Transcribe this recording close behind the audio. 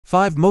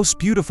5 Most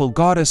Beautiful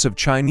Goddess of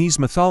Chinese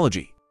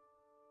Mythology.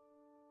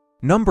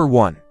 Number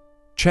 1.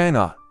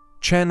 Chang'e.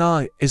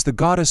 Chang'e is the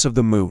goddess of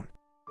the moon.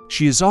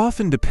 She is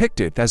often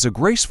depicted as a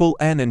graceful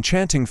and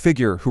enchanting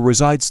figure who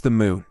resides the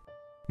moon.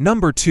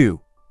 Number 2.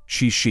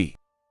 Xi.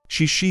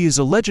 Xi is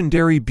a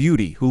legendary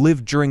beauty who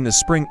lived during the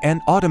spring and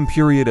autumn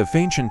period of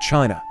ancient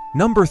China.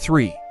 Number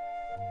 3.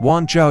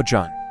 Wan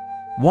Zhaozhan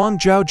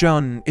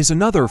is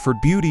another for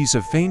beauties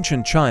of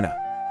ancient China.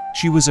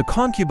 She was a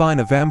concubine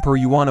of Emperor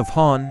Yuan of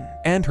Han,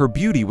 and her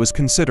beauty was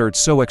considered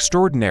so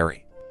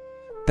extraordinary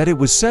that it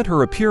was said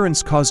her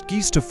appearance caused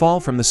geese to fall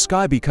from the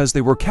sky because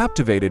they were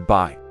captivated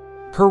by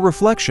her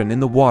reflection in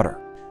the water.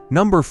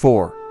 Number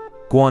 4.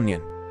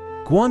 Guanyin.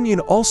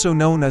 Guanyin, also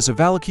known as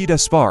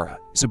Avalokitesvara,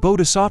 is a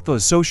bodhisattva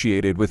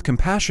associated with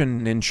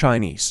compassion in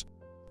Chinese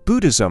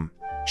Buddhism.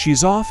 She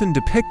is often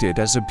depicted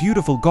as a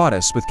beautiful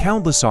goddess with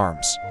countless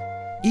arms,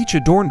 each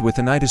adorned with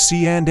an eye to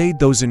see and aid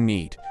those in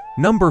need.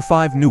 Number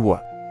 5.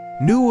 Nuwa.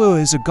 Nuwa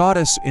is a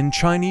goddess in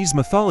Chinese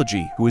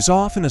mythology who is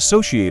often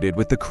associated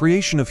with the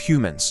creation of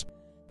humans.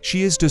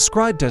 She is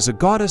described as a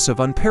goddess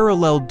of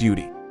unparalleled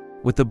beauty,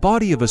 with the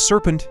body of a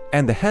serpent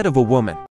and the head of a woman.